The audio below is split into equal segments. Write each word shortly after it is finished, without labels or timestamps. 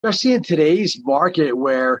especially in today's market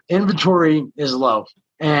where inventory is low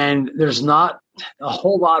and there's not a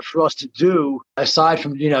whole lot for us to do aside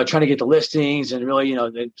from, trying to get the listings and really,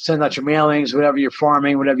 send out your mailings, whatever you're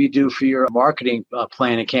farming, whatever you do for your marketing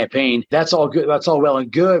plan and campaign. That's all good. That's all well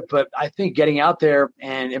and good. But I think getting out there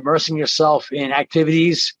and immersing yourself in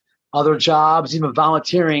activities, other jobs, even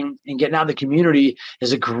volunteering and getting out in the community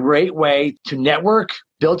is a great way to network,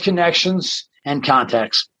 build connections and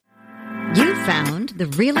contacts. You found the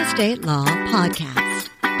Real Estate Law Podcast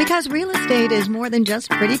because real estate is more than just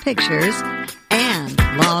pretty pictures and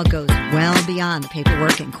law goes well beyond the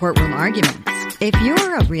paperwork and courtroom arguments. If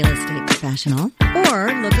you're a real estate professional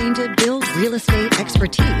or looking to build real estate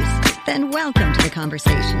expertise, then welcome to the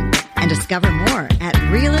conversation and discover more at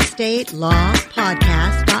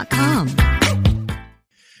realestatelawpodcast.com.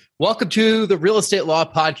 Welcome to the Real Estate Law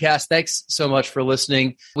Podcast. Thanks so much for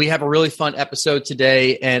listening. We have a really fun episode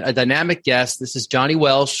today and a dynamic guest. This is Johnny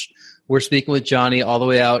Welsh. We're speaking with Johnny all the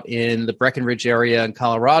way out in the Breckenridge area in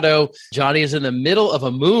Colorado. Johnny is in the middle of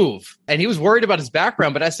a move, and he was worried about his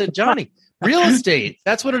background, but I said, Johnny, real estate,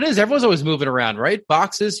 that's what it is. Everyone's always moving around, right?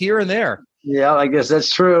 Boxes here and there. Yeah, I guess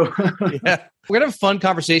that's true. Yeah. We're going to have a fun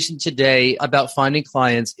conversation today about finding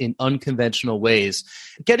clients in unconventional ways.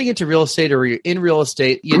 Getting into real estate or you're in real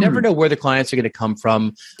estate, you never know where the clients are going to come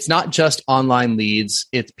from. It's not just online leads.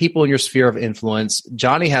 It's people in your sphere of influence.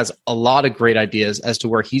 Johnny has a lot of great ideas as to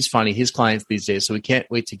where he's finding his clients these days, so we can't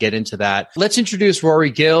wait to get into that. Let's introduce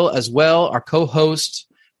Rory Gill as well, our co-host,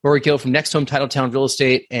 Rory Gill from Next Home Titletown Real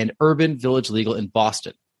Estate and Urban Village Legal in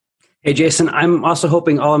Boston. Hey, Jason, I'm also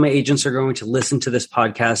hoping all of my agents are going to listen to this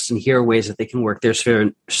podcast and hear ways that they can work their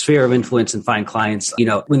sphere of influence and find clients,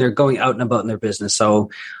 when they're going out and about in their business. So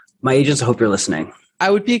my agents, I hope you're listening. I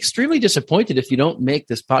would be extremely disappointed if you don't make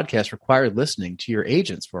this podcast require listening to your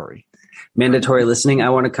agents, Rory. Mandatory listening. I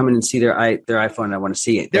want to come in and see their iPhone. I want to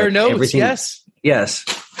see it. Their notes, everything. Yes. Yes.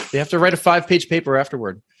 They have to write a 5-page paper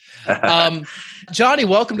afterward. Johnny,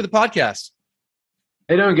 welcome to the podcast.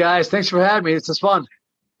 How you doing, guys? Thanks for having me. This is fun.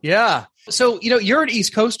 Yeah. So, you're an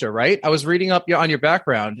East Coaster, right? I was reading up on your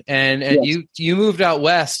background and yes. you moved out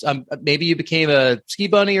west. Maybe you became a ski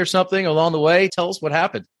bunny or something along the way. Tell us what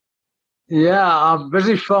happened. Yeah. I'm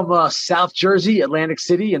originally from South Jersey, Atlantic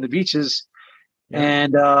City and the beaches. Yeah.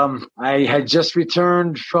 And I had just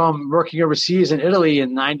returned from working overseas in Italy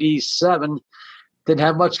in 97. Didn't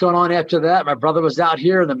have much going on after that. My brother was out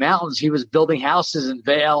here in the mountains. He was building houses in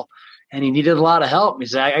Vail. And he needed a lot of help. He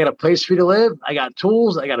said, I got a place for you to live. I got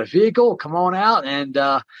tools. I got a vehicle. Come on out. And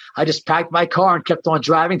I just packed my car and kept on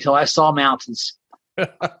driving till I saw mountains.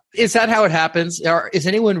 Is that how it happens? Is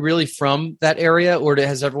anyone really from that area, or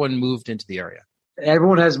has everyone moved into the area?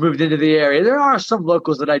 Everyone has moved into the area. There are some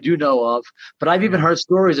locals that I do know of, but I've even heard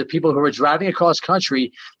stories of people who were driving across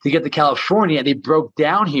country to get to California, and they broke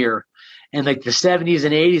down here in like the 70s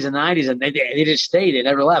and 80s and 90s, and they just stayed. They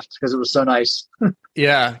never left because it was so nice.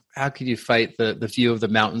 Yeah. How could you fight the view of the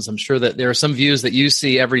mountains? I'm sure that there are some views that you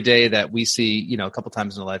see every day that we see, a couple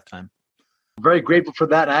times in a lifetime. I'm very grateful for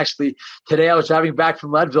that. Actually, today I was driving back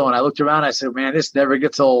from Leadville and I looked around and I said, man, this never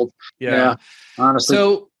gets old. Yeah. Honestly.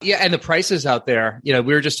 So, and the prices out there, we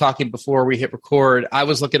were just talking before we hit record. I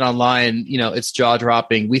was looking online, it's jaw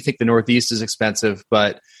dropping. We think the Northeast is expensive,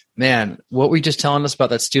 but man, what were you just telling us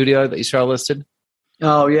about that studio that you saw listed?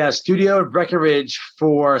 Oh yeah, studio in Breckenridge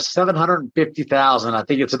for $750,000. I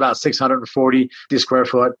think it's about 640 square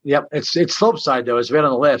foot. Yep, it's slopeside though. It's right on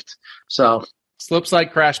the lift. So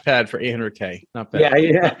slopeside crash pad for $800K. Not bad.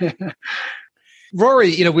 Yeah.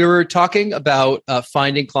 Rory, we were talking about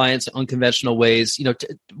finding clients in unconventional ways.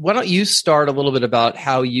 Why don't you start a little bit about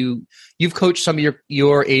how you've coached some of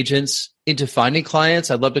your agents into finding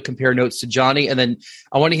clients? I'd love to compare notes to Johnny, and then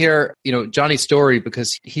I want to hear Johnny's story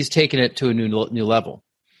because he's taken it to a new level.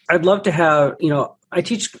 I'd love to have I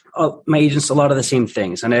teach my agents a lot of the same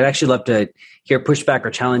things, and I'd actually love to hear pushback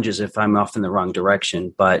or challenges if I'm off in the wrong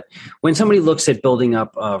direction. But when somebody looks at building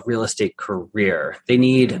up a real estate career, they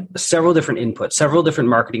need several different inputs, several different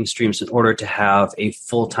marketing streams in order to have a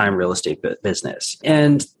full-time real estate business.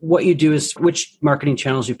 And what you do is which marketing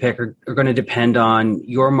channels you pick are going to depend on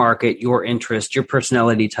your market, your interest, your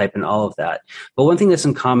personality type, and all of that. But one thing that's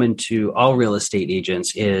in common to all real estate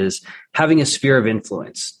agents is having a sphere of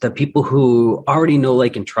influence, the people who already know,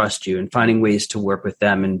 like, and trust you, and finding ways to work with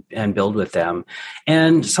them and build with them.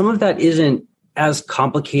 And some of that isn't as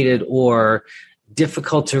complicated or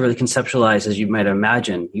difficult to really conceptualize as you might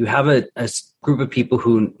imagine. You have a group of people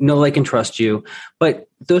who know, like, and trust you, but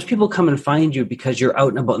those people come and find you because you're out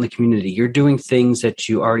and about in the community. You're doing things that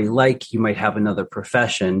you already like. You might have another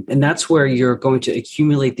profession. And that's where you're going to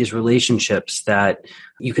accumulate these relationships that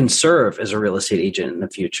you can serve as a real estate agent in the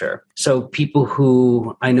future. So people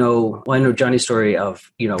who I know Johnny's story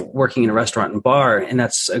of, working in a restaurant and bar, and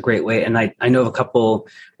that's a great way. And I know of a couple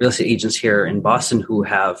real estate agents here in Boston who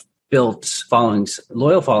have built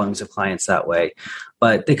loyal followings of clients that way,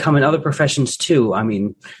 but they come in other professions too. I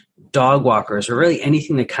mean, dog walkers, or really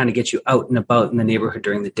anything that kind of gets you out and about in the neighborhood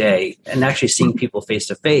during the day, and actually seeing people face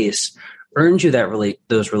to face earns you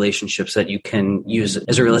those relationships that you can use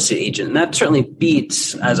as a real estate agent. And that certainly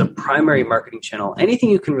beats, as a primary marketing channel, anything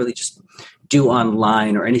you can really just do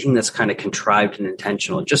online or anything that's kind of contrived and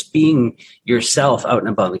intentional. Just being yourself out and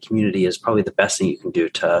about in the community is probably the best thing you can do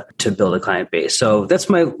to build a client base. So that's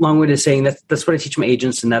my long way to saying that's what I teach my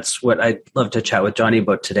agents, and that's what I'd love to chat with Johnny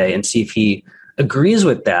about today and see if he agrees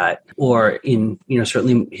with that, or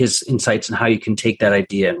certainly his insights on how you can take that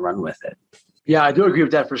idea and run with it. Yeah, I do agree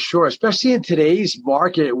with that for sure, especially in today's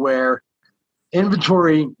market where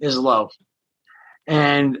inventory is low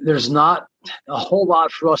and there's not a whole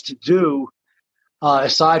lot for us to do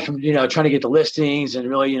aside from, trying to get the listings and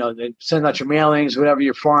really, send out your mailings, whatever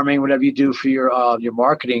you're farming, whatever you do for your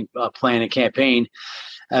marketing plan and campaign.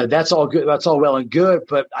 That's all good. That's all well and good.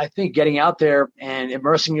 But I think getting out there and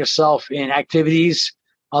immersing yourself in activities,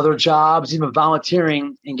 other jobs, even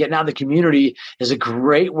volunteering, and getting out in the community is a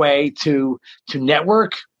great way to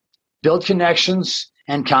network, build connections,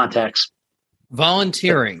 and contacts.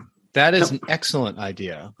 Volunteering. That is an excellent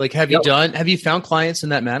idea. Like, have you found clients in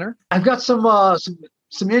that manner? I've got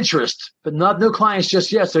some interest, but no clients just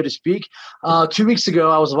yet, so to speak. 2 weeks ago,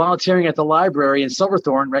 I was volunteering at the library in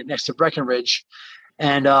Silverthorne, right next to Breckenridge.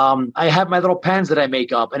 And I have my little pens that I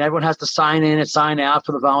make up, and everyone has to sign in and sign out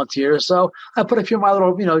for the volunteers. So I put a few of my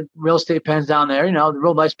little, real estate pens down there, the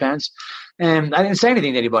real nice pens. And I didn't say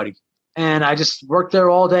anything to anybody. And I just worked there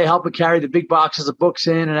all day, helping carry the big boxes of books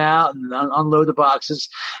in and out and unload the boxes.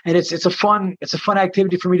 And it's a fun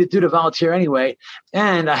activity for me to do, to volunteer anyway.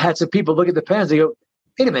 And I had some people look at the pens. They go,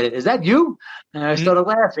 "Wait a minute, is that you?" And I started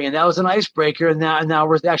laughing, and that was an icebreaker. And now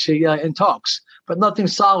we're actually in talks, but nothing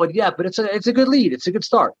solid yet. But it's a good lead. It's a good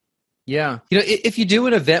start. Yeah. If you do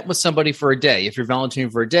an event with somebody for a day, if you're volunteering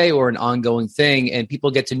for a day or an ongoing thing, and people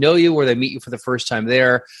get to know you or they meet you for the first time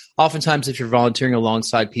there, oftentimes if you're volunteering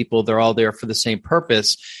alongside people, they're all there for the same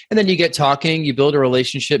purpose. And then you get talking, you build a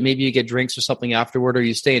relationship, maybe you get drinks or something afterward, or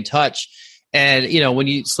you stay in touch. And, when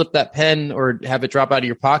you slip that pen or have it drop out of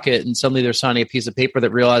your pocket and suddenly they're signing a piece of paper that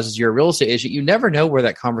realizes you're a real estate agent, you never know where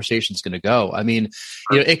that conversation is going to go. I mean,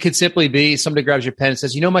 it could simply be somebody grabs your pen and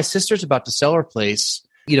says, my sister's about to sell her place,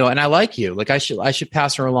 and I like you. Like, I should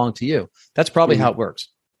pass her along to you. That's probably how it works.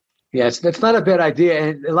 Yes, that's not a bad idea.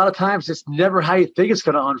 And a lot of times it's never how you think it's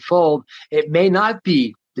going to unfold. It may not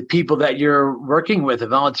be the people that you're working with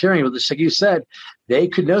and volunteering with. Like you said, they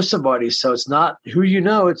could know somebody. So it's not who you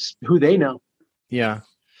know, it's who they know. Yeah.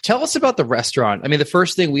 Tell us about the restaurant. I mean, the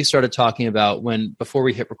first thing we started talking about before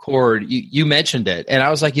we hit record, you mentioned it. And I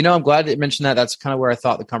was like, I'm glad that you mentioned that. That's kind of where I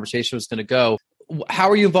thought the conversation was going to go. How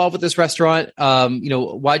are you involved with this restaurant?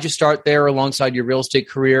 Why'd you start there alongside your real estate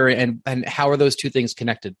career, and how are those two things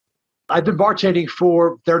connected? I've been bartending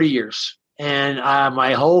for 30 years, and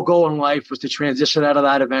my whole goal in life was to transition out of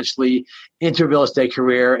that eventually into a real estate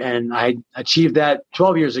career. And I achieved that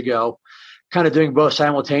 12 years ago, kind of doing both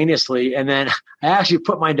simultaneously. And then I actually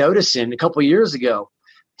put my notice in a couple of years ago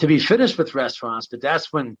to be finished with restaurants. But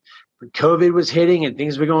that's when COVID was hitting and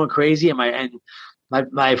things were going crazy. And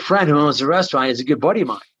my friend who owns the restaurant is a good buddy of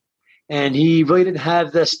mine, and he really didn't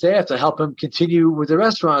have the staff to help him continue with the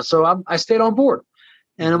restaurant. So I stayed on board,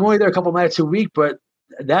 and I'm only there a couple of nights a week, but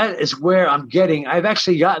that is where I've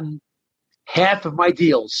actually gotten half of my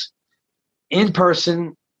deals in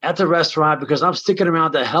person at the restaurant, because I'm sticking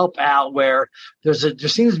around to help out where there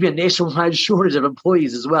seems to be a nationwide shortage of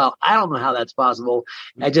employees as well. I don't know how that's possible.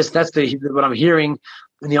 That's what I'm hearing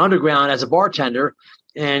in the underground as a bartender.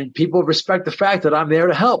 And people respect the fact that I'm there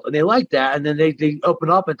to help, and they like that. And then they open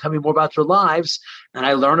up and tell me more about their lives, and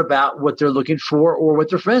I learn about what they're looking for or what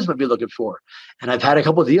their friends might be looking for. And I've had a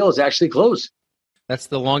couple of deals actually close. That's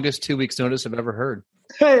the longest 2 weeks notice I've ever heard.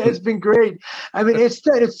 It's been great. I mean, it's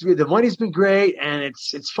the money's been great, and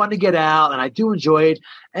it's fun to get out, and I do enjoy it.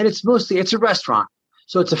 And it's a restaurant,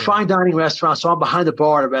 so it's a fine dining restaurant. So I'm behind the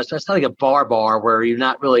bar at a restaurant. It's not like a bar where you're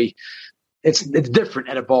not really. It's different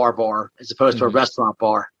at a bar as opposed to a restaurant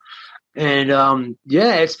bar. And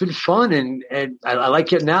it's been fun, and I like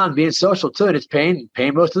getting out and being social too. And it's paying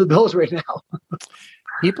most of the bills right now.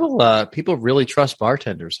 People really trust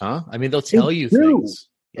bartenders, huh? I mean, they'll tell you things.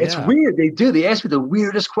 It's weird. They do. They ask me the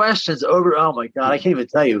weirdest questions over. Oh my God, I can't even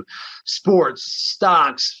tell you. Sports,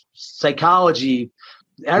 stocks, psychology,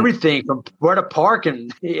 everything from where to park,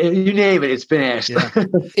 and you name it. It's been asked. Yeah.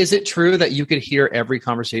 Is it true that you could hear every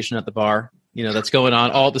conversation at the bar? That's going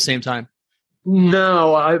on all at the same time.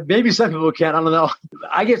 No, maybe some people can. I don't know.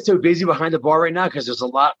 I get so busy behind the bar right now because there's a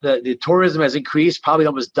lot. The tourism has increased, probably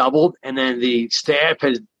almost doubled, and then the staff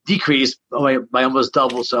has decreased by almost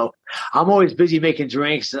double. So I'm always busy making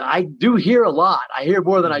drinks. I do hear a lot. I hear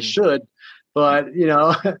more than I should, but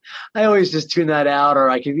I always just tune that out,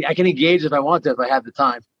 or I can engage if I want to, if I have the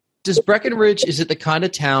time. Does Breckenridge, is it the kind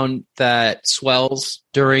of town that swells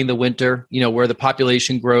during the winter, where the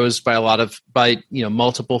population grows by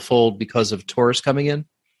multiple fold because of tourists coming in?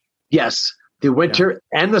 Yes. The winter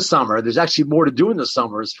and the summer. There's actually more to do in the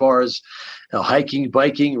summer as far as hiking,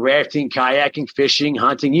 biking, rafting, kayaking, fishing,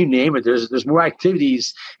 hunting, you name it. There's more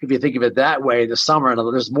activities if you think of it that way in the summer.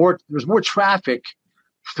 And there's more traffic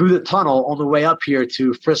through the tunnel on the way up here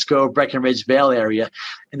to Frisco, Breckenridge, Vail area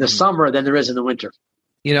in the summer than there is in the winter.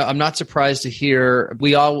 I'm not surprised to hear,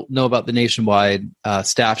 we all know about the nationwide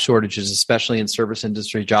staff shortages, especially in service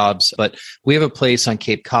industry jobs, but we have a place on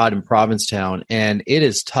Cape Cod in Provincetown, and it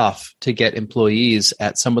is tough to get employees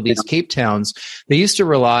at some of these Cape towns. They used to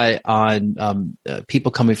rely on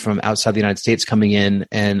people coming from outside the United States coming in,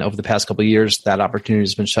 and over the past couple of years, that opportunity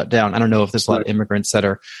has been shut down. I don't know if there's a lot of immigrants that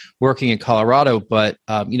are working in Colorado, but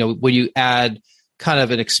when you add kind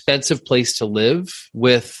of an expensive place to live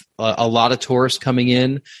with a lot of tourists coming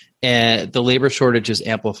in, and the labor shortage is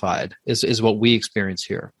amplified is what we experience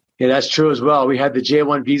here. Yeah, that's true as well. We had the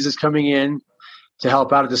J1 visas coming in to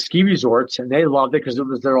help out at the ski resorts, and they loved it because it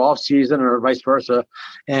was their off season, or vice versa.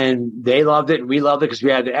 And they loved it, and we loved it because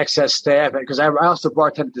we had the excess staff. Because I also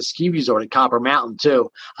bartended at the ski resort at Copper Mountain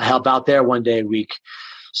too. I help out there one day a week.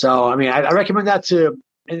 So, I mean, I recommend that to,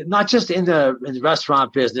 and not just in the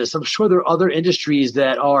restaurant business. I'm sure there are other industries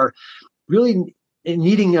that are really in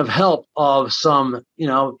needing of help of some,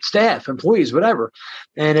 staff, employees, whatever.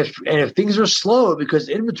 And if things are slow because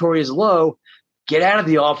inventory is low, get out of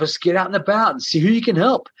the office, get out and about, and see who you can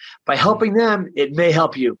help. By helping them, it may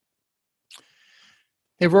help you.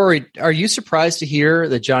 Hey, Rory, are you surprised to hear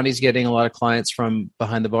that Johnny's getting a lot of clients from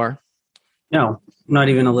behind the bar? No, not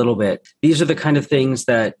even a little bit. These are the kind of things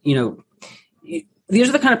that, these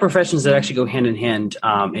are the kind of professions that actually go hand in hand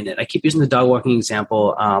in it. I keep using the dog walking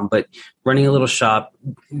example, but running a little shop,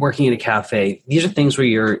 working in a cafe, these are things where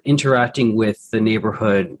you're interacting with the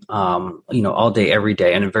neighborhood, all day, every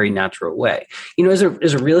day in a very natural way. As a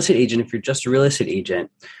real estate agent, if you're just a real estate agent,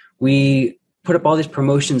 we put up all these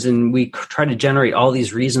promotions and we try to generate all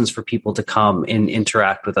these reasons for people to come and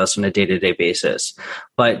interact with us on a day-to-day basis.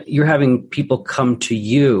 But you're having people come to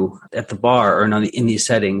you at the bar or in these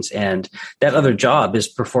settings, and that other job is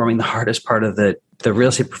performing the hardest part of the real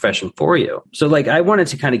estate profession for you. So I wanted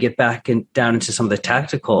to kind of get back and down into some of the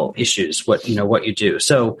tactical issues, what you do.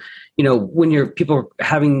 So, when people are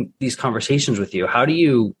having these conversations with you, how do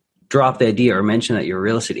you drop the idea or mention that you're a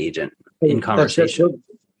real estate agent in conversation?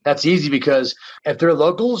 That's easy, because if they're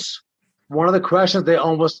locals, one of the questions they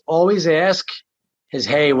almost always ask is,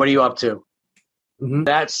 "Hey, what are you up to?" Mm-hmm.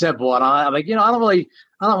 That's simple. And I'm like, I don't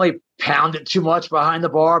really pound it too much behind the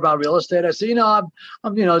bar about real estate. I say,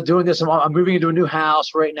 I'm doing this. I'm moving into a new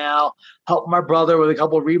house right now, helping my brother with a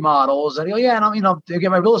couple of remodels, and and I'm to get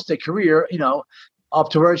my real estate career, up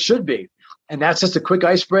to where it should be. And that's just a quick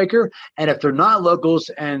icebreaker. And if they're not locals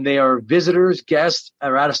and they are visitors, guests,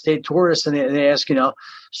 or out-of-state tourists, and they ask,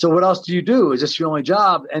 so what else do you do? Is this your only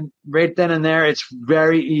job? And right then and there, it's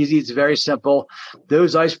very easy. It's very simple.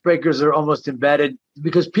 Those icebreakers are almost embedded,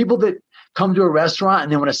 because people that come to a restaurant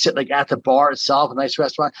and they want to sit at the bar itself, a nice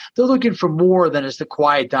restaurant, they're looking for more than just a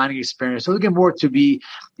quiet dining experience. They're looking more to be,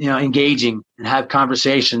 engaging and have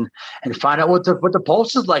conversation and find out what the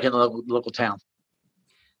pulse is like in the local town.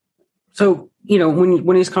 So,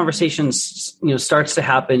 when these conversations, starts to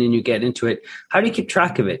happen and you get into it, how do you keep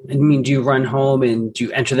track of it? I mean, do you run home and do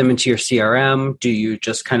you enter them into your CRM? Do you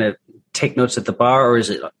just kind of take notes at the bar, or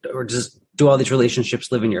do all these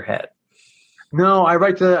relationships live in your head? No, I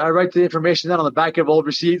write the information down on the back of old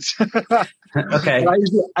receipts. Okay.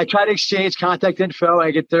 I try to exchange contact info.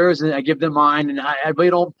 I get theirs and I give them mine, and I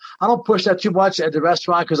really don't push that too much at the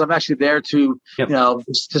restaurant, because I'm actually there to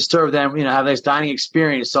to serve them, have a nice dining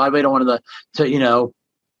experience. So I really don't want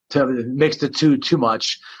to to mix the two too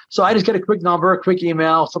much. So I just get a quick number, a quick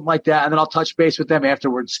email, something like that, and then I'll touch base with them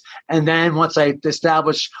afterwards. And then once I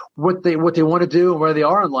establish what they want to do and where they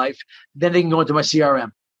are in life, then they can go into my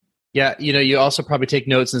CRM. Yeah, you also probably take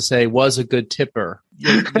notes and say, was a good tipper.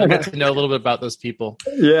 You'll get to know a little bit about those people.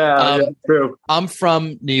 Yeah, true. I'm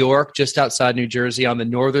from New York, just outside New Jersey, on the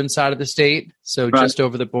northern side of the state, so just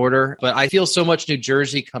over the border. But I feel so much New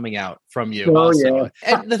Jersey coming out from you. Oh, also. yeah.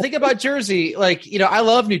 And the thing about Jersey, I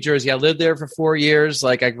love New Jersey. I lived there for 4 years.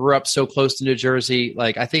 I grew up so close to New Jersey.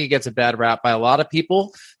 I think it gets a bad rap by a lot of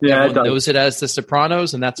people. Yeah, everyone knows it as the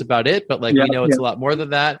Sopranos, and that's about it. But we know it's a lot more than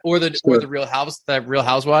that, or the Real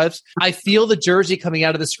Housewives. I feel the Jersey coming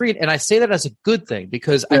out of the screen, and I say that as a good thing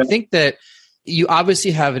because I think that you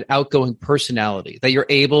obviously have an outgoing personality, that you're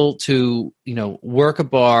able to, work a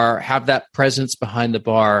bar, have that presence behind the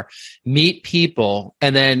bar, meet people,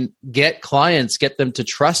 and then get clients, get them to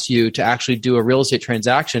trust you to actually do a real estate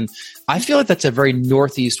transaction. I feel like that's a very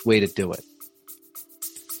Northeast way to do it.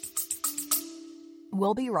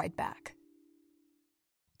 We'll be right back.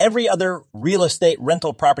 Every other real estate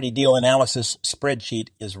rental property deal analysis spreadsheet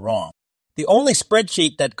is wrong. The only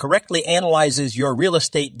spreadsheet that correctly analyzes your real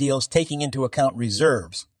estate deals taking into account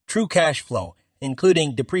reserves, true cash flow,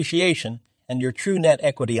 including depreciation, and your true net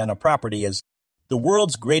equity on a property is the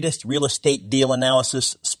world's greatest real estate deal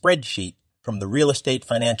analysis spreadsheet from the Real Estate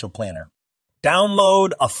Financial Planner.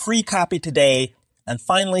 Download a free copy today and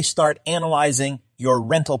finally start analyzing your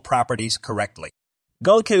rental properties correctly.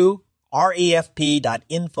 Go to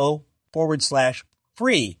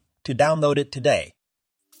refp.info/free to download it today.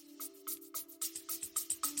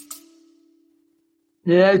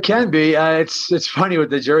 Yeah, it can be. It's funny with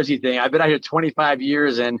the Jersey thing. I've been out here 25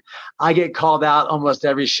 years, and I get called out almost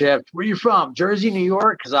every shift. Where are you from? Jersey, New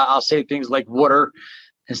York? Because I'll say things like water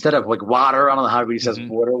instead of water. I don't know how everybody says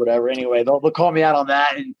water, whatever. Anyway, they'll call me out on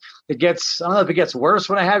that, and I don't know if it gets worse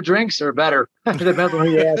when I have drinks or better. It depends on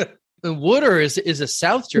who you ask. The water is a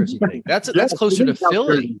South Jersey thing. That's closer to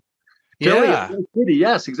Philly. Yeah, Philly,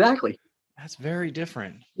 yes, exactly. That's very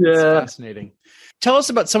different. Yeah, that's fascinating. Tell us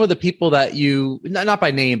about some of the people that you, not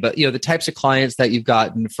by name, but the types of clients that you've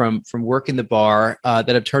gotten from working the bar that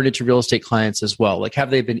have turned into real estate clients as well. Have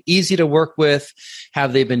they been easy to work with?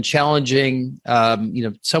 Have they been challenging?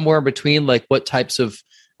 Somewhere in between. What types of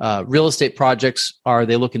real estate projects are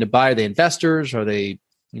they looking to buy? Are they investors? Are they,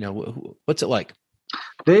 what's it like?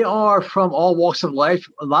 They are from all walks of life,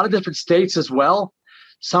 a lot of different states as well.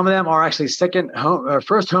 Some of them are actually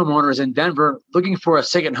first homeowners in Denver looking for a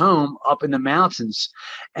second home up in the mountains.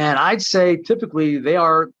 And I'd say typically they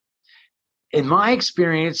are, in my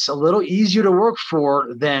experience, a little easier to work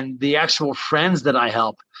for than the actual friends that I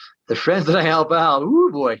help. The friends that I help out,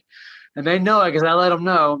 ooh boy. And they know it because I let them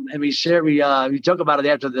know. And we joke about it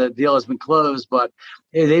after the deal has been closed. But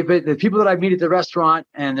they've been the people that I meet at the restaurant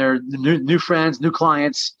and they're new friends, new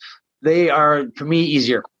clients. They are, for me,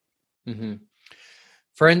 easier. Mm-hmm.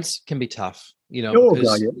 Friends can be tough, you have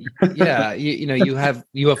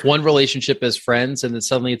one relationship as friends, and then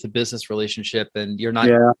suddenly it's a business relationship, and you're not.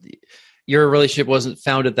 Yeah. Your relationship wasn't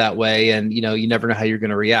founded that way, and you never know how you're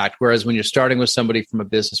going to react. Whereas when you're starting with somebody from a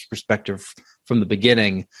business perspective from the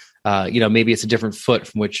beginning, maybe it's a different foot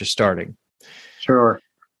from which you're starting. Sure.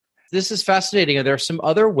 This is fascinating. Are there some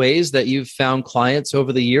other ways that you've found clients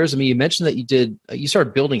over the years? I mean, you mentioned that you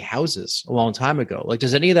started building houses a long time ago.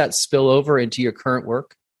 Does any of that spill over into your current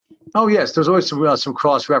work? Oh, yes. There's always some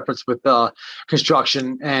cross-reference with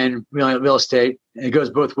construction and real estate. And it goes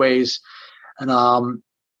both ways. And I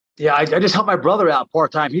just help my brother out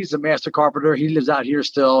part-time. He's a master carpenter. He lives out here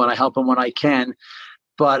still, and I help him when I can.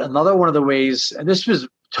 But another one of the ways, and this was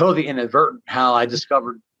totally inadvertent, how I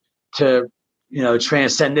discovered to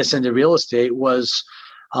transcend this into real estate was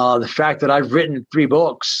the fact that I've written 3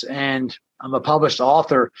 books and I'm a published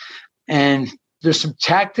author. And there's some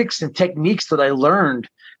tactics and techniques that I learned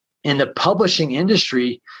in the publishing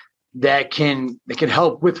industry that can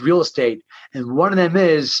help with real estate. And one of them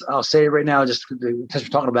is, I'll say it right now, just because we're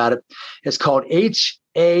talking about it, it's called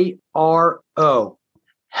HARO,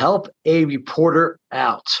 help a reporter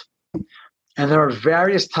out. And there are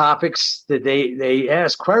various topics that they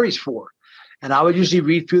ask queries for. And I would usually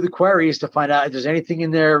read through the queries to find out if there's anything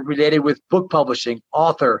in there related with book publishing,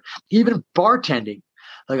 author, even bartending.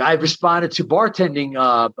 I've responded to bartending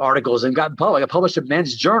articles and gotten published. I published a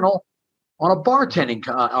men's journal on a bartending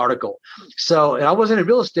article. So, and I wasn't in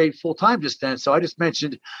real estate full time just then. So I just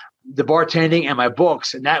mentioned the bartending and my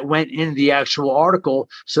books, and that went in the actual article.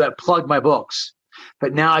 So that plugged my books.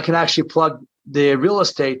 But now I can actually plug the real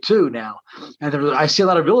estate too now. And I see a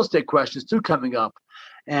lot of real estate questions too coming up.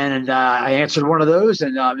 And I answered one of those,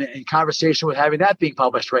 and in conversation with having that being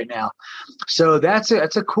published right now. So that's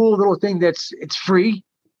a cool little thing. It's free.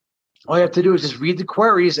 All you have to do is just read the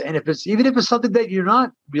queries, and even if it's something that you're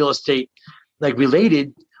not real estate like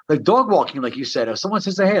related, like dog walking, like you said, if someone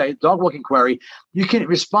says, "Hey, a dog walking query," you can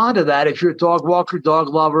respond to that. If you're a dog walker, dog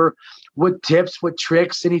lover, what tips, what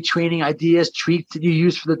tricks, any training ideas, treats that you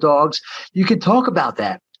use for the dogs, you can talk about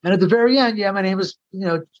that. And at the very end, my name is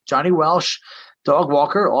Johnny Welsh, dog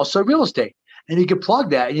walker, also real estate. And you can plug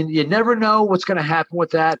that. You never know what's going to happen with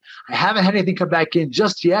that. I haven't had anything come back in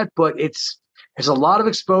just yet, but it's a lot of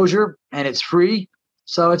exposure and it's free.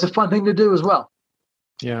 So it's a fun thing to do as well.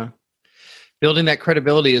 Yeah. Building that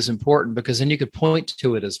credibility is important because then you could point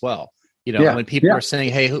to it as well. When people are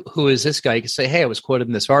saying, "Hey, who is this guy?" You can say, "Hey, I was quoted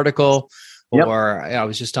in this article," or "I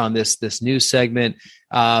was just on this news segment."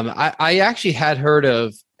 I actually had heard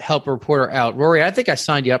of Help a Reporter Out. Rory, I think I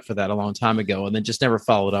signed you up for that a long time ago and then just never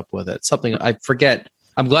followed up with it. Something I forget.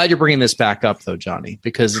 I'm glad you're bringing this back up though, Johnny,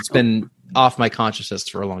 because it's been off my consciousness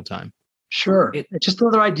for a long time. Sure. It's just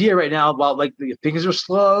another idea right now about like things are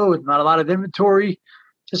slow and not a lot of inventory.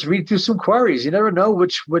 Just read through some queries. You never know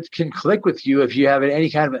which can click with you if you have any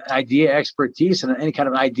kind of idea, expertise, and any kind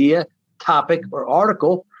of idea, topic, or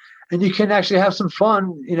article, and you can actually have some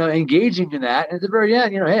fun, engaging in that. And at the very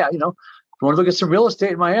end, hey, I want to look at some real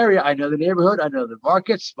estate in my area. I know the neighborhood. I know the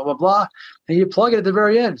markets, blah, blah, blah. And you plug it at the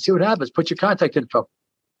very end. See what happens. Put your contact info.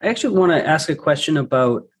 I actually want to ask a question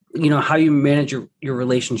about, how you manage your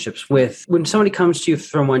relationships with when somebody comes to you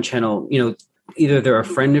from one channel, either they're a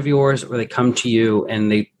friend of yours or they come to you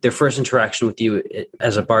and their first interaction with you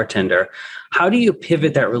as a bartender. How do you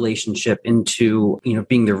pivot that relationship into,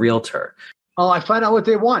 being the realtor? Well, I find out what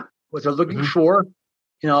they want, what they're looking for,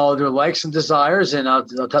 their likes and desires. And I'll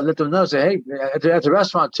let them know, say, hey, at the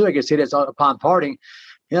restaurant too, I can say this upon parting,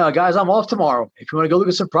 guys, I'm off tomorrow. If you want to go look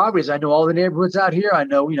at some properties, I know all the neighborhoods out here. I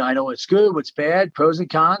know what's good, what's bad, pros and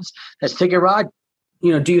cons. Let's take a ride.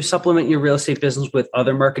 Do you supplement your real estate business with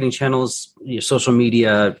other marketing channels, your social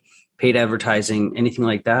media, paid advertising, anything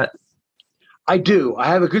like that? I do. I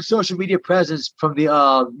have a good social media presence from the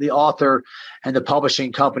author and the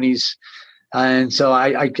publishing companies. And so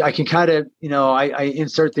I can kind of, I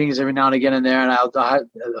insert things every now and again in there, and I'll have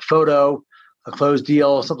a photo, a closed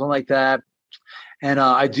deal, something like that. And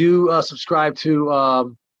I do subscribe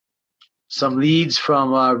to some leads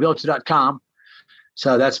from realtor.com.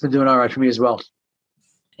 So that's been doing all right for me as well.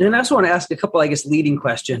 And then I also want to ask a couple, leading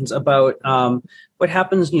questions about what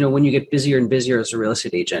happens, when you get busier and busier as a real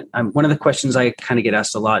estate agent. One of the questions I kind of get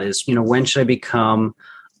asked a lot is, when should I become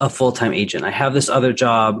a full-time agent? I have this other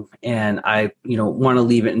job and I, want to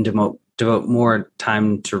leave it and devote more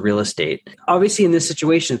time to real estate. Obviously, in this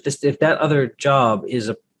situation, if that other job is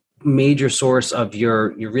a major source of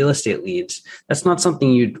your real estate leads, that's not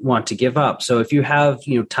something you'd want to give up. So if you have,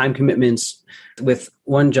 time commitments with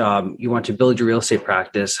one job, you want to build your real estate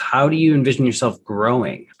practice, how do you envision yourself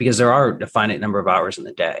growing? Because there are a finite number of hours in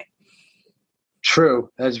the day. True.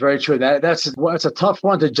 That's very true. That's a tough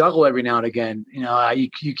one to juggle every now and again.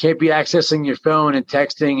 You can't be accessing your phone and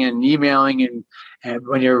texting and emailing and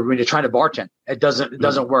when you're trying to bartend. It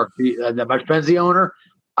doesn't work. My friend's the owner.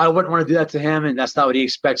 I wouldn't want to do that to him, and that's not what he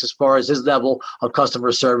expects as far as his level of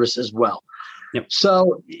customer service as well. Yep.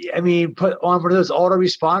 So, put on one of those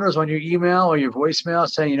autoresponders on your email or your voicemail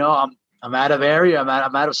saying, I'm out of area, I'm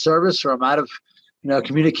out of service, or I'm out of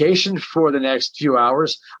communication for the next few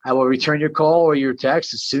hours. I will return your call or your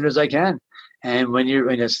text as soon as I can. And when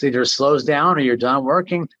it either slows down or you're done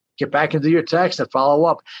working, get back into your text and follow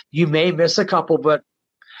up. You may miss a couple, but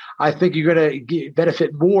I think you're going to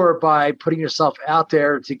benefit more by putting yourself out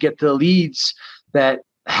there to get the leads that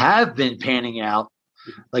have been panning out.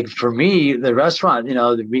 Like for me, the restaurant,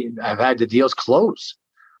 I've had the deals close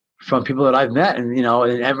from people that I've met and now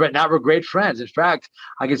we're great friends. In fact,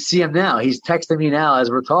 I can see him now. He's texting me now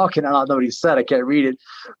as we're talking. I don't know what he said. I can't read it.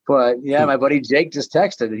 But yeah, my buddy Jake just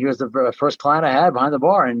texted. He was the first client I had behind the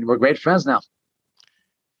bar, and we're great friends now.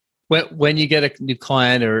 When you get a new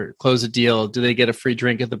client or close a deal, do they get a free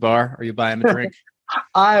drink at the bar? Or you buy them a drink?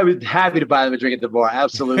 I was happy to buy them a drink at the bar.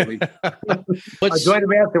 Absolutely. I joined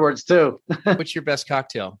them afterwards too. What's your best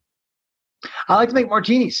cocktail? I like to make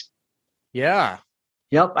martinis. Yeah.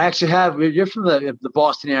 Yep. I actually you're from the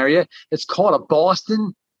Boston area. It's called a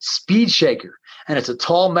Boston Speed Shaker. And it's a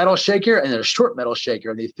tall metal shaker and then a short metal shaker,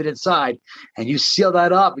 and they fit inside. And you seal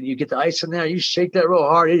that up and you get the ice in there. You shake that real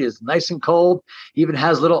hard. It is nice and cold. Even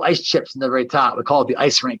has little ice chips in the very top. We call it the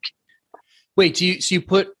ice rink. Wait, you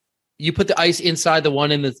put the ice inside the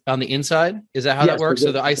one on the inside? Is that how that works?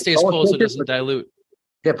 So the ice stays cold so it doesn't dilute?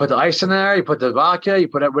 Yeah, put the ice in there. You put the vodka. You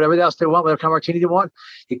put whatever else they want, whatever kind of martini they want.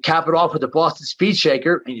 You cap it off with the Boston Speed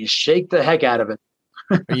Shaker, and you shake the heck out of it.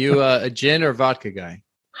 Are you a gin or vodka guy?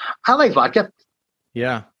 I like vodka.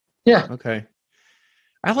 Yeah. Yeah. Okay.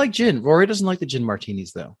 I like gin. Rory doesn't like the gin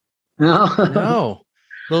martinis, though. No.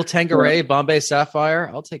 Little Tanqueray, Bombay Sapphire.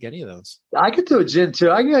 I'll take any of those. I could do a gin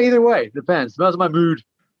too. I can go either way. Depends. Depends on my mood.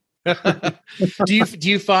 Do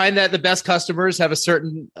you find that the best customers have a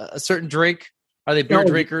certain drink? Are they beer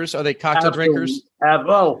drinkers? Are they cocktail drinkers?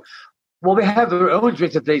 Well, they have their own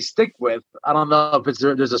drinks that they stick with. I don't know if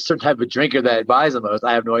there's a certain type of drinker that buys the most.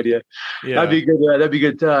 I have no idea. Yeah. That'd be good. That'd be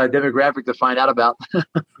good demographic to find out about.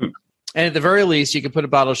 And at the very least, you can put a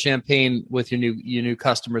bottle of champagne with your new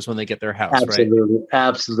customers when they get their house. Absolutely. Right?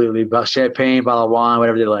 Absolutely. Champagne, bottle of wine,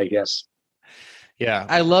 whatever they like. Yes. Yeah.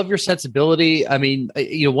 I love your sensibility. I mean,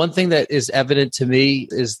 one thing that is evident to me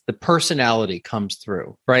is the personality comes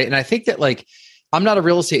through. Right. And I think that I'm not a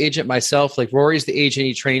real estate agent myself. Like Rory's the agent,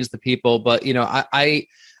 he trains the people, but I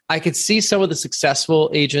could see some of the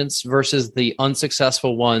successful agents versus the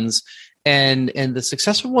unsuccessful ones. And the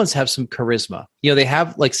successful ones have some charisma. They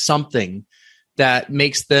have something that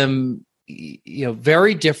makes them,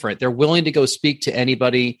 very different. They're willing to go speak to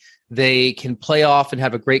anybody. They can play off and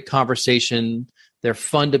have a great conversation. They're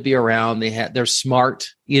fun to be around. They're smart.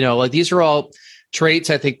 These are all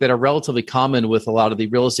traits I think that are relatively common with a lot of the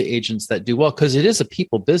real estate agents that do well, because it is a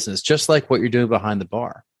people business, just like what you're doing behind the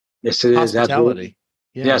bar. Yes, it is. Absolutely.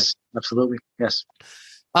 Yeah. Yes, absolutely. Yes.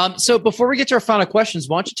 So before we get to our final questions,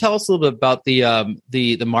 why don't you tell us a little bit about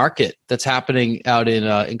the market that's happening out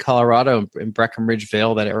in Colorado, in Breckenridge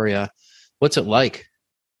Vale, that area? What's it like?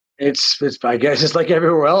 It's I guess it's like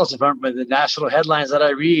everywhere else. If I'm the national headlines that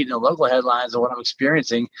I read and the local headlines and what I'm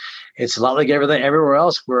experiencing, it's a lot like everywhere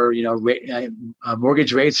else where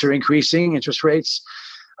mortgage rates are increasing, interest rates,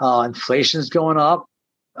 inflation is going up.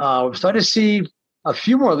 We're starting to see a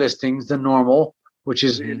few more listings than normal, which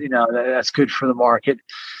is, that's good for the market.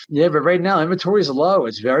 Yeah, but right now inventory is low.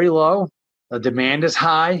 It's very low. The demand is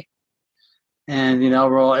high. And,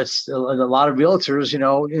 it's a lot of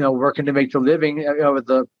realtors, working to make the living with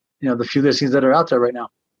the few listings that are out there right now.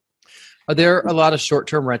 Are there a lot of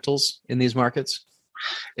short-term rentals in these markets?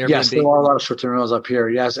 Airbnb? Yes, there are a lot of short-term rentals up here.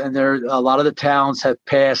 Yes. And a lot of the towns have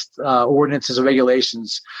passed ordinances and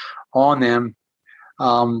regulations on them.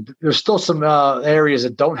 There's still some areas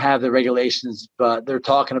that don't have the regulations, but they're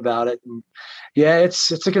talking about it. And yeah,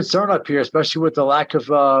 it's a concern up here, especially with the lack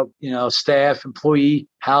of staff, employee,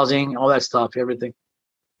 housing, all that stuff, everything.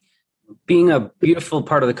 Being a beautiful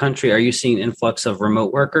part of the country, are you seeing influx of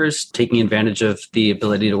remote workers taking advantage of the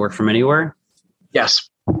ability to work from anywhere? Yes.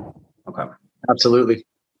 Okay. Absolutely.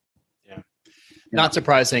 Not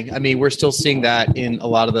surprising. I mean, we're still seeing that in a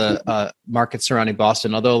lot of the markets surrounding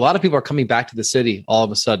Boston, although a lot of people are coming back to the city all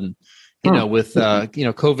of a sudden, with,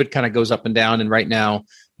 COVID kind of goes up and down. And right now,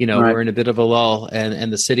 we're in a bit of a lull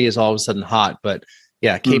and the city is all of a sudden hot. But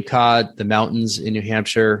yeah, Cape Cod, the mountains in New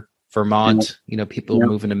Hampshire, Vermont, people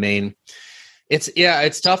moving to Maine.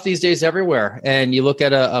 It's tough these days everywhere. And you look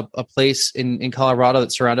at a place in Colorado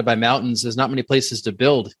that's surrounded by mountains, there's not many places to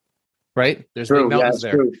build, right? There's big mountains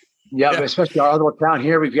there. True. Yeah, but especially our little town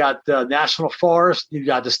here, we've got the national forest, you've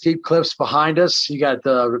got the steep cliffs behind us, you got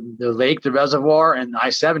the lake, the reservoir, and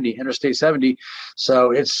I-70, Interstate 70.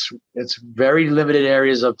 So it's very limited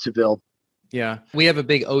areas to build. Yeah, we have a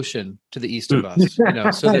big ocean to the east of us.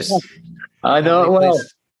 So there's I know it well.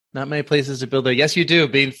 Not many places to build there. Yes, you do,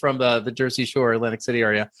 being from the Jersey Shore, Atlantic City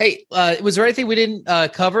area. Hey, was there anything we didn't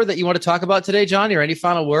cover that you want to talk about today, Johnny, or any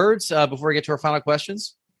final words before we get to our final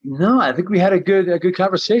questions? No, I think we had a good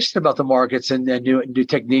conversation about the markets and new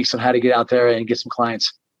techniques on how to get out there and get some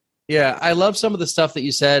clients. Yeah, I love some of the stuff that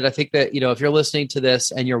you said. I think that, if you're listening to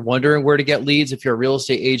this and you're wondering where to get leads, if you're a real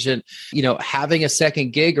estate agent, having a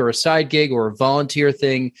second gig or a side gig or a volunteer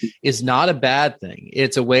thing is not a bad thing.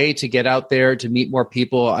 It's a way to get out there to meet more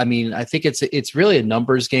people. I mean, I think it's really a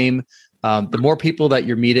numbers game. The more people that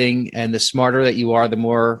you're meeting and the smarter that you are, the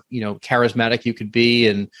more, charismatic you could be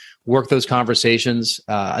and work those conversations.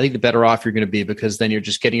 I think the better off you're going to be, because then you're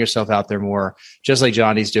just getting yourself out there more, just like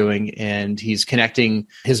Johnny's doing. And he's connecting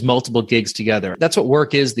his multiple gigs together. That's what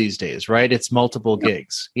work is these days, right? It's multiple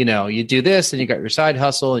gigs. You do this and you got your side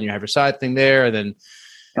hustle and you have your side thing there. And then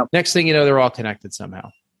next thing you know, they're all connected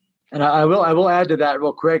somehow. And I will add to that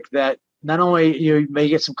real quick that not only you may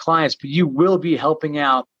get some clients, but you will be helping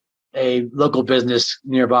out a local business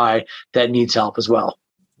nearby that needs help as well.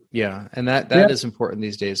 Yeah. And that is important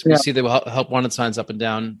these days. We see the help wanted signs up and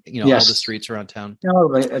down, all the streets around town.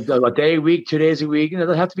 A day a week, 2 days a week, it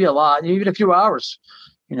doesn't have to be a lot, even a few hours,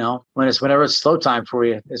 whenever it's slow time for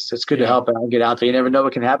you, it's good to help out and get out there. You never know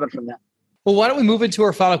what can happen from that. Well, why don't we move into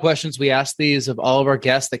our final questions? We ask these of all of our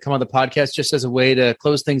guests that come on the podcast just as a way to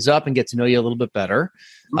close things up and get to know you a little bit better.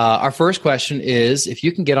 Our first question is, if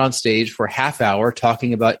you can get on stage for a half hour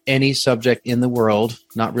talking about any subject in the world,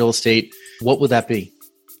 not real estate, what would that be?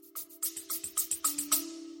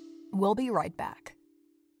 We'll be right back.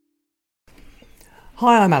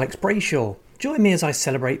 Hi, I'm Alex Brayshaw. Join me as I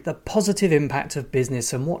celebrate the positive impact of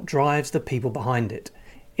business and what drives the people behind it.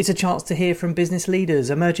 It's a chance to hear from business leaders,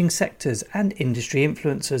 emerging sectors, and industry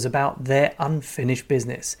influencers about their unfinished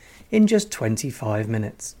business in just 25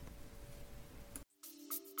 minutes.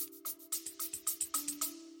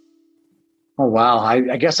 Oh, wow.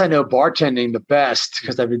 I guess I know bartending the best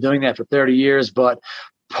because I've been doing that for 30 years. But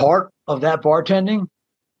part of that bartending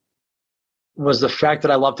was the fact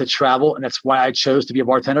that I love to travel, and that's why I chose to be a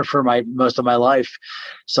bartender for most of my life.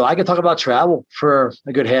 So I could talk about travel for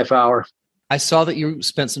a good half hour. I saw that you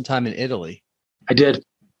spent some time in Italy. I did.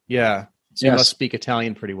 Yeah. So you must speak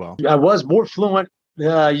Italian pretty well. I was more fluent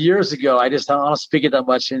years ago. I don't speak it that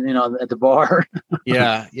much, at the bar.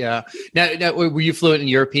 Yeah. Now, were you fluent in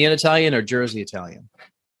European Italian or Jersey Italian?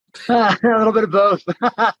 A little bit of both.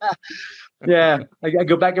 Yeah, I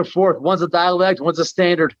go back and forth. One's a dialect, one's a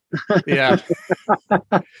standard. Yeah.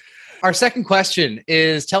 Our second question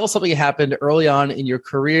is, tell us something that happened early on in your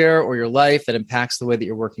career or your life that impacts the way that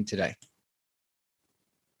you're working today.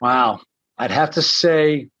 Wow. I'd have to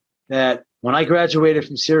say that when I graduated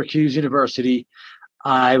from Syracuse University,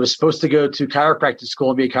 I was supposed to go to chiropractic school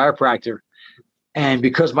and be a chiropractor. And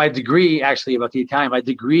because my degree, actually about the Italian, my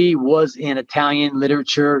degree was in Italian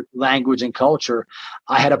literature, language, and culture,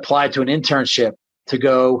 I had applied to an internship to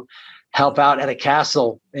go help out at a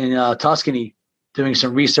castle in Tuscany, doing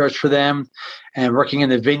some research for them and working in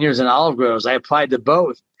the vineyards and olive groves. I applied to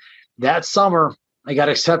both. That summer, I got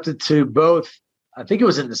accepted to both. I think it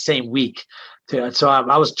was in the same week. So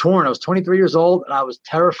I was torn. I was 23 years old, and I was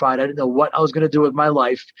terrified. I didn't know what I was going to do with my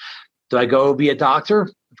life. Do I go be a doctor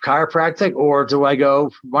of chiropractic, or do I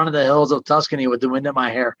go run in the hills of Tuscany with the wind in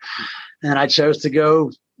my hair? And I chose to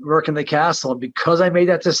go work in the castle. And because I made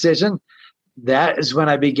that decision, that is when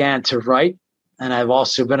I began to write. And I've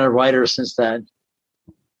also been a writer since then.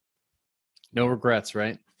 No regrets,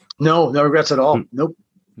 right? No regrets at all. Nope.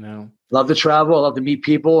 No. Love to travel. I love to meet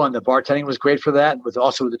people. And the bartending was great for that. With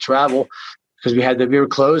also the travel, because we were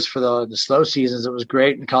closed for the slow seasons. It was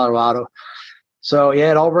great in Colorado. So yeah,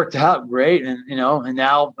 it all worked out great. And, and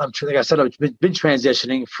now like I said, I've been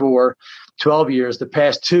transitioning for 12 years, the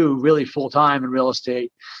past 2 really full time in real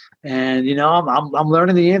estate. And, I'm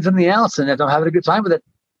learning the ins and the outs, and I'm having a good time with it.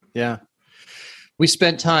 Yeah. We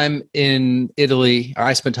spent time in Italy, or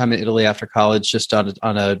I spent time in Italy after college, just on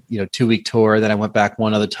a 2-week tour. Then I went back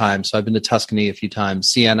one other time. So I've been to Tuscany a few times,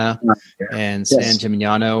 Siena and San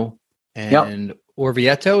Gimignano and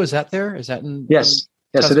Orvieto. Is that there? Is that in? Yes.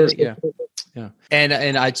 Yes, Tuscany? It is. Yeah.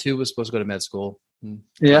 And I too was supposed to go to med school.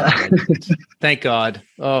 Yeah. Thank God.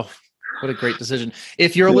 Oh, what a great decision.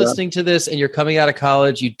 If you're listening to this and you're coming out of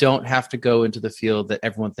college, you don't have to go into the field that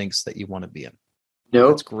everyone thinks that you want to be in. No.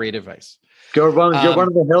 That's great advice. Go run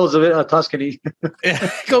the hills of Tuscany.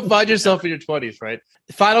 Go find yourself in your 20s, right?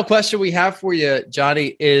 The final question we have for you,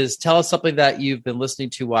 Johnny, is tell us something that you've been listening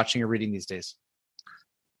to, watching, or reading these days.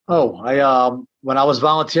 Oh, when I was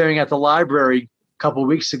volunteering at the library a couple of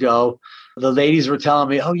weeks ago, the ladies were telling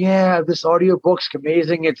me, "Oh yeah, this audiobook's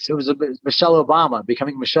amazing." It was a Michelle Obama,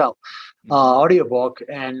 Becoming Michelle, audiobook.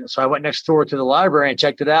 And so I went next door to the library and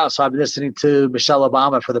checked it out. So I've been listening to Michelle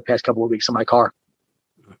Obama for the past couple of weeks in my car.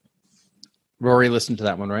 Rory listened to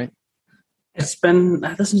that one, right? I listened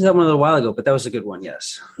to that one a little while ago, but that was a good one.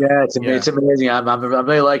 Yes. Yeah, it's amazing. I'm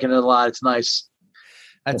really liking it a lot. It's nice.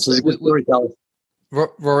 It's a good storyteller.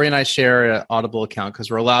 Rory and I share an Audible account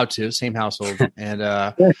because we're allowed to, same household, and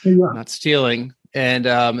not stealing. And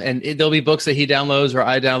there'll be books that he downloads or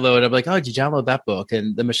I download. I'm like, oh, did you download that book?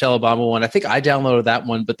 And the Michelle Obama one, I think I downloaded that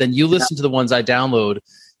one, but then you listen to the ones I download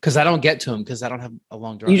because I don't get to them because I don't have a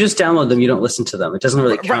long drive. You just download them. You don't listen to them. It doesn't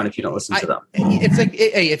really count if you don't listen to them. It's like,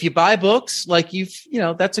 hey, if you buy books, like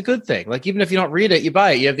that's a good thing. Like even if you don't read it, you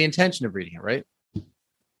buy it. You have the intention of reading it, right?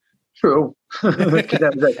 True.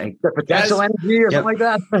 The potential energy or something like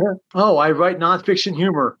that. Oh, I write nonfiction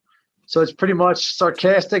humor. So it's pretty much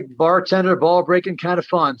sarcastic, bartender, ball breaking kind of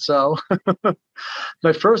fun. So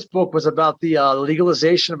my first book was about the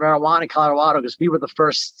legalization of marijuana in Colorado because we were the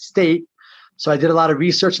first state. So I did a lot of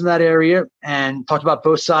research in that area and talked about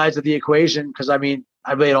both sides of the equation because, I really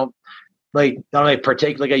don't like I don't really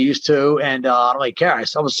partake like I used to, and I don't really care.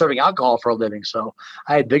 I was serving alcohol for a living, so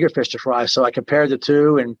I had bigger fish to fry. So I compared the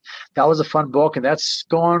two, and that was a fun book, and that's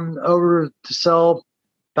gone over to sell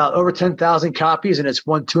about over 10,000 copies, and it's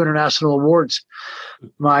won 2 international awards.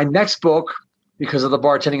 My next book, because of the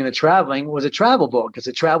bartending and the traveling, was a travel book. It's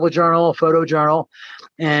a travel journal, a photo journal,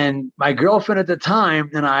 and my girlfriend at the time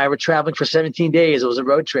and I were traveling for 17 days. It was a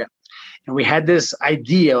road trip, and we had this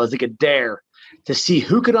idea. It was like a dare to see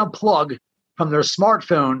who could unplug from their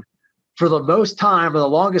smartphone for the most time or the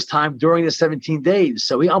longest time during the 17 days.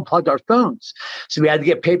 So we unplugged our phones. So we had to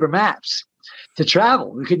get paper maps to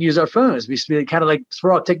travel. We couldn't use our phones. We kind of like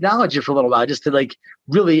throw out technology for a little while just to like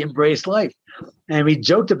really embrace life. And we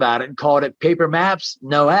joked about it and called it paper maps,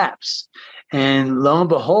 no apps. And lo and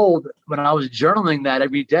behold, when I was journaling that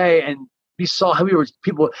every day, and we saw how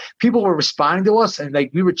people were responding to us, and like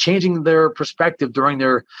we were changing their perspective during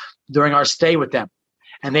our stay with them.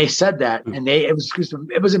 And they said that, and it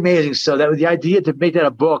was amazing. So that was the idea to make that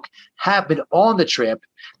a book happened on the trip,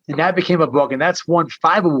 and that became a book, and that's won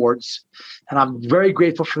 5 awards. And I'm very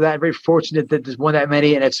grateful for that. Very fortunate that there's won that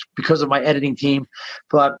many, and it's because of my editing team.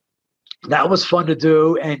 But that was fun to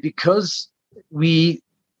do, and because we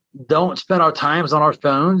don't spend our times on our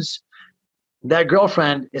phones, that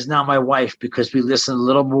girlfriend is now my wife because we listen a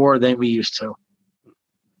little more than we used to.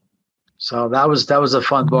 So that was a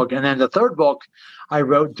fun book. And then the third book I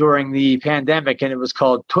wrote during the pandemic, and it was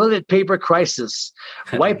called Toilet Paper Crisis,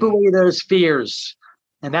 Wipe Away Those Fears.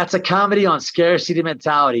 And that's a comedy on scarcity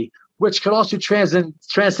mentality, which could also transcend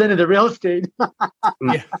into real estate.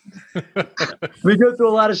 We go through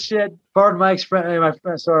a lot of shit. Pardon my friend,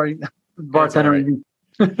 sorry, bartender.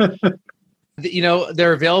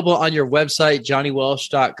 They're available on your website,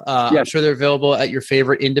 johnnywelsh.com. I'm sure they're available at your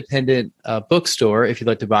favorite independent bookstore if you'd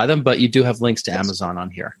like to buy them, but you do have links to Amazon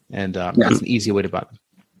on here, and that's an easy way to buy them.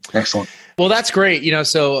 Excellent. Well, that's great.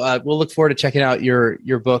 So we'll look forward to checking out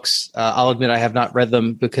your books. I'll admit I have not read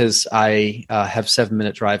them because I have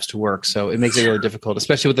 7-minute drives to work, so it makes it really difficult,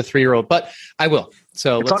 especially with a 3-year-old. But I will.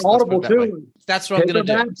 So it's on Audible too. That's what I'm going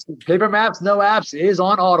to do. Paper Maps, no apps is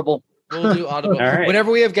on Audible. We'll do Audible. Right.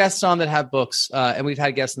 Whenever we have guests on that have books, and we've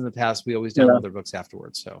had guests in the past, we always download their books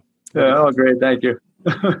afterwards. So, great, thank you.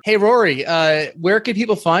 Hey, Rory, where can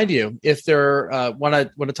people find you if they're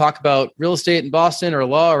want to talk about real estate in Boston or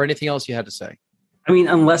law or anything else you had to say? I mean,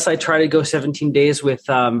 unless I try to go 17 days with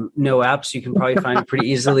no apps, you can probably find it pretty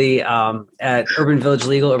easily at Urban Village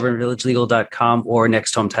Legal, urbanvillagelegal.com, or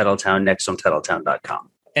Next Home Titletown, nexthometitletowns.com.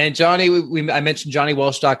 And Johnny, I mentioned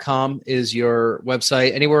johnnywelsh.com is your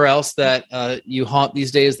website. Anywhere else that you haunt these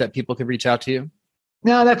days that people can reach out to you?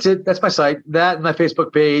 No, that's it. That's my site. That and my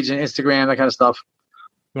Facebook page and Instagram, that kind of stuff.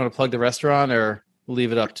 You want to plug the restaurant or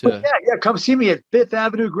leave it up to? Yeah. Come see me at 5th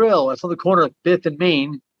Avenue Grill. It's on the corner of 5th and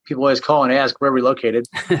Main. People always call and ask where we're located.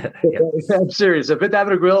 I'm serious. The 5th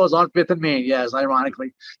Avenue Grill is on 5th and Main. Yes,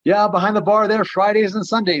 ironically. Yeah, behind the bar there Fridays and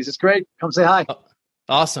Sundays. It's great. Come say hi.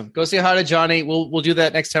 Awesome. Go say hi to Johnny. We'll do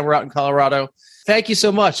that next time we're out in Colorado. Thank you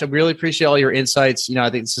so much. I really appreciate all your insights. I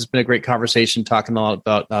think this has been a great conversation, talking a lot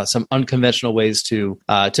about some unconventional ways to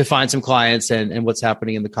find some clients and what's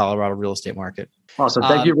happening in the Colorado real estate market. Awesome.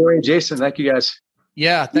 Thank you, Rory and Jason. Thank you, guys.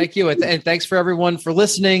 Yeah, thank you. And thanks for everyone for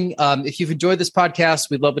listening. If you've enjoyed this podcast,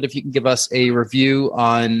 we'd love it if you can give us a review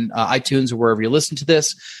on iTunes or wherever you listen to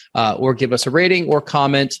this, or give us a rating or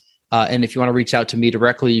comment. And if you want to reach out to me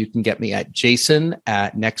directly, you can get me at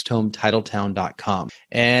jason@nexthometitletowns.com.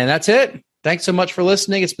 And that's it. Thanks so much for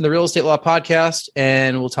listening. It's been the Real Estate Law Podcast,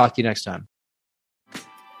 and we'll talk to you next time.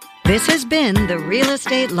 This has been the Real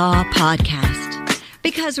Estate Law Podcast.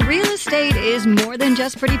 Because real estate is more than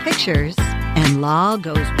just pretty pictures, and law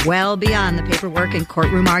goes well beyond the paperwork and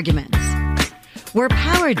courtroom arguments. We're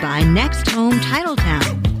powered by Next Home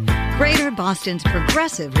Titletown, Greater Boston's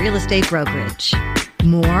progressive real estate brokerage.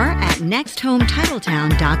 More at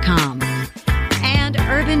nexthometitletowns.com. And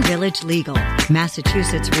Urban Village Legal,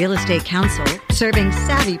 Massachusetts Real Estate Council, serving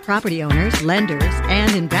savvy property owners, lenders,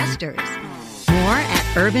 and investors. More at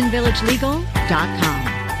urbanvillagelegal.com.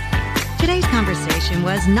 Today's conversation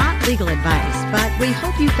was not legal advice, but we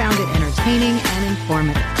hope you found it entertaining and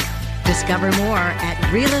informative. Discover more at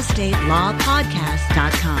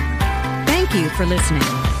realestatelawpodcast.com. Thank you for listening.